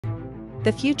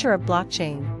The future of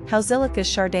blockchain, how Zilliqa's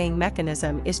sharding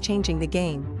mechanism is changing the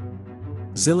game.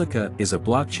 Zilliqa is a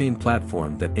blockchain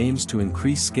platform that aims to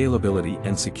increase scalability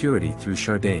and security through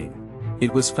sharding.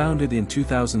 It was founded in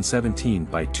 2017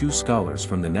 by two scholars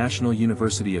from the National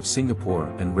University of Singapore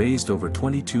and raised over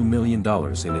 $22 million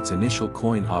in its initial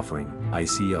coin offering,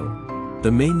 ICO.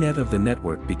 The mainnet of the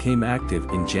network became active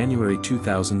in January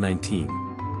 2019.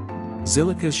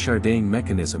 Zilliqa's sharding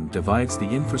mechanism divides the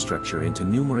infrastructure into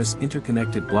numerous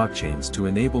interconnected blockchains to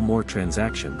enable more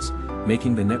transactions,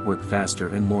 making the network faster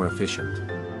and more efficient.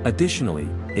 Additionally,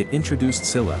 it introduced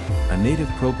Scalable, a native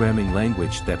programming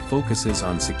language that focuses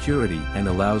on security and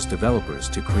allows developers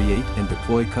to create and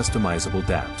deploy customizable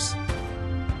dApps.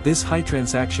 This high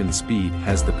transaction speed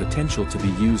has the potential to be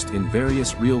used in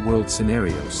various real-world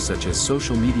scenarios such as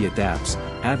social media dApps,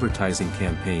 advertising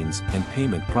campaigns, and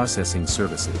payment processing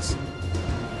services.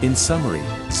 In summary,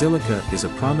 Zilliqa is a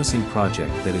promising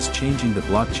project that is changing the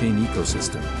blockchain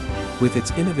ecosystem. With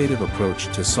its innovative approach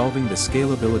to solving the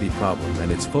scalability problem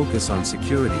and its focus on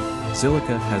security,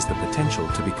 Zilliqa has the potential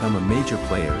to become a major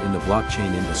player in the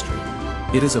blockchain industry.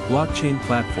 It is a blockchain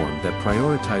platform that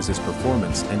prioritizes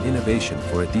performance and innovation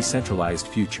for a decentralized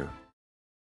future.